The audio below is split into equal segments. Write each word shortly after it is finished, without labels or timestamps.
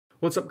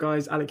What's up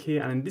guys, Alec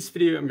here, and in this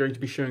video I'm going to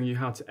be showing you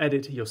how to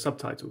edit your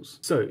subtitles.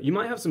 So you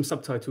might have some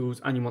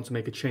subtitles and you want to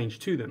make a change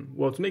to them.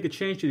 Well, to make a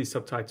change to these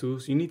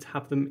subtitles, you need to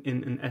have them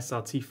in an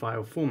SRT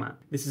file format.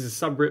 This is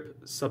a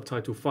subrip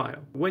subtitle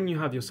file. When you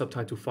have your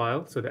subtitle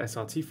file, so the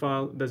SRT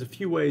file, there's a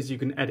few ways you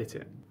can edit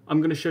it. I'm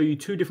going to show you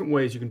two different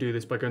ways you can do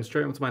this by going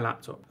straight onto my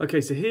laptop.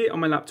 Okay, so here on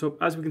my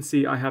laptop, as we can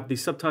see, I have the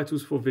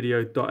subtitles for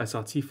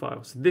video.srt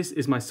file. So this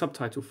is my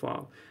subtitle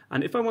file.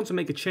 And if I want to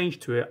make a change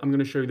to it, I'm going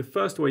to show you the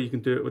first way you can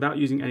do it without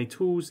using any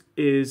tools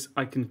is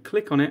I can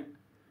click on it.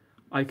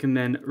 I can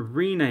then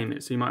rename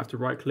it. So you might have to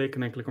right click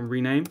and then click on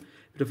rename.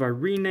 But if I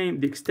rename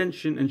the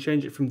extension and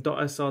change it from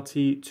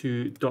 .srt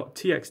to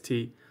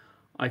 .txt,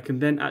 I can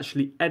then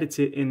actually edit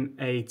it in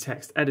a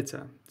text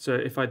editor. So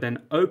if I then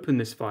open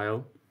this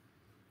file,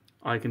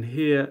 I can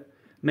here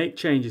make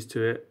changes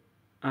to it,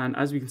 and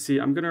as we can see,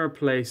 I'm going to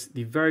replace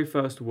the very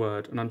first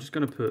word, and I'm just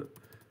going to put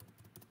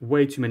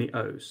way too many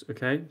O's.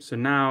 Okay, so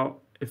now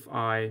if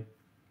I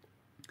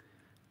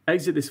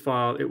exit this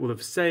file, it will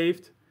have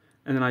saved,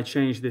 and then I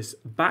change this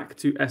back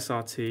to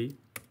SRT.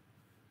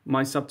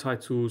 My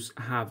subtitles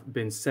have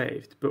been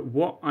saved, but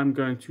what I'm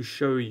going to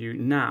show you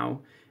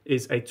now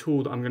is a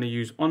tool that I'm going to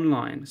use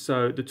online.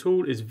 So the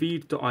tool is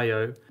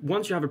Veed.io.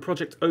 Once you have a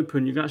project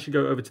open, you can actually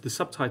go over to the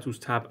subtitles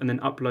tab and then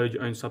upload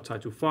your own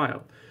subtitle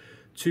file.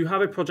 To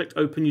have a project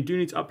open, you do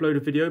need to upload a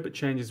video, but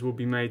changes will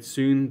be made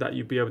soon that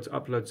you'll be able to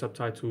upload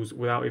subtitles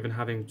without even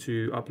having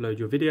to upload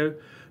your video.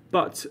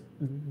 But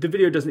the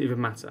video doesn't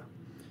even matter.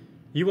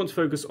 You want to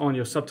focus on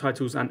your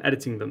subtitles and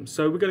editing them.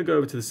 So we're going to go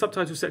over to the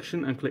subtitle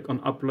section and click on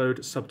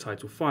Upload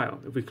Subtitle File.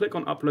 If we click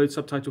on Upload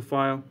Subtitle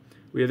File,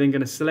 we are then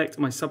going to select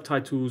my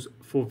subtitles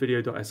for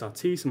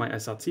video.srt, so my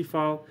SRT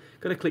file.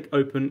 Going to click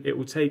open. It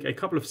will take a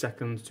couple of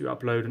seconds to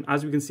upload, and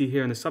as we can see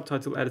here in the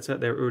subtitle editor,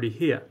 they're already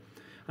here.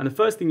 And the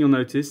first thing you'll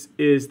notice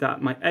is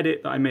that my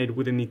edit that I made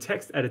within the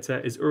text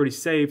editor is already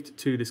saved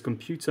to this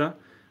computer.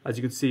 As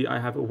you can see, I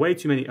have way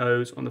too many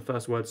O's on the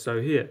first word "so"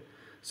 here.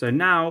 So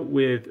now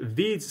with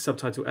Veed's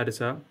subtitle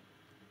editor,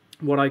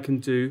 what I can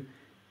do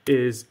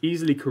is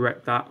easily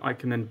correct that. I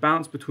can then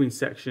bounce between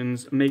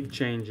sections, make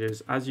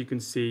changes. As you can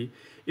see,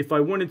 if I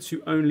wanted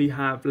to only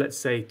have, let's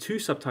say, 2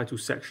 subtitle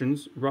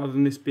sections, rather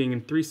than this being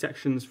in 3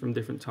 sections from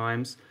different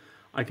times,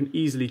 I can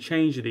easily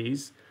change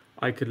these.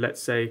 I could,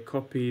 let's say,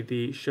 copy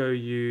the show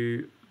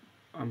you,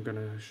 I'm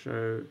gonna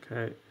show,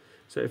 okay.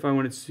 So if I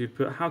wanted to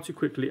put how to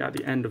quickly at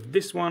the end of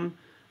this one,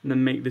 and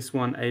then make this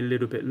one a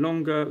little bit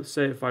longer,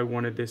 say if I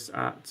wanted this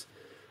at,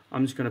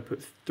 I'm just going to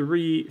put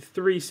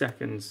 3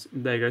 seconds.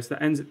 There you go. So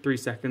that ends at 3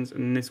 seconds,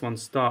 and this one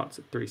starts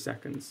at 3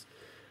 seconds.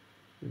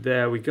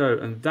 There we go.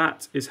 And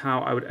that is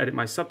how I would edit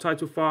my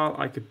subtitle file.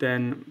 I could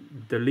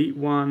then delete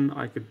one.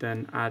 I could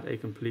then add a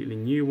completely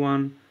new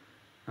one.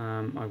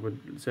 I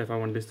would say if I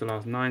wanted this to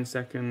last 9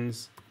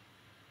 seconds.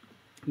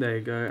 There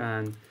you go.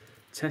 And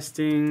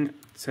testing,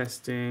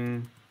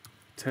 testing,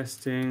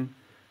 testing.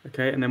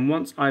 Okay, and then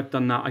once I've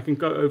done that, I can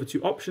go over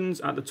to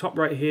options at the top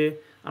right here,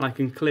 and I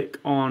can click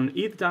on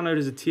either download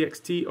as a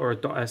TXT or a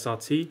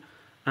 .srt,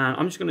 and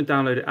I'm just going to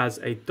download it as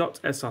a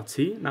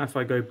 .srt. Now if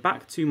I go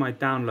back to my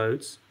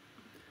downloads,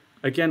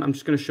 again I'm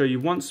just going to show you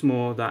once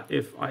more that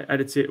if I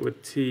edit it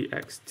with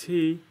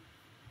TXT,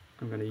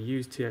 I'm going to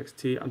use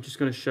TXT, I'm just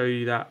going to show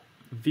you that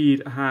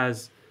Veed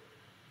has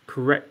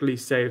correctly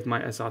saved my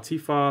SRT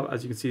file.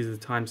 As you can see, there's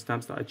the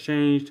timestamps that I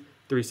changed,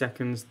 3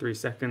 seconds, 3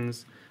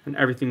 seconds, and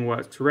everything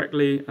works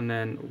correctly. And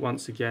then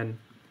once again,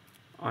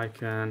 I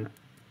can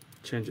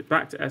change it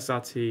back to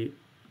SRT,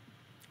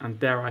 and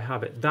there I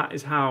have it. That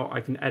is how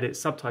I can edit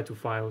subtitle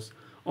files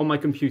on my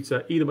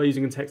computer, either by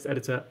using a text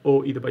editor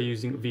or either by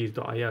using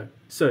Veed.io.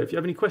 So if you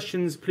have any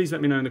questions, please let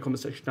me know in the comment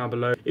section down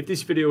below. If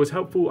this video was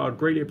helpful, I would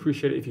greatly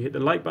appreciate it if you hit the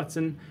like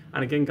button.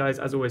 And again, guys,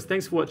 as always,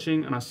 thanks for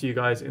watching, and I'll see you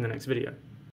guys in the next video.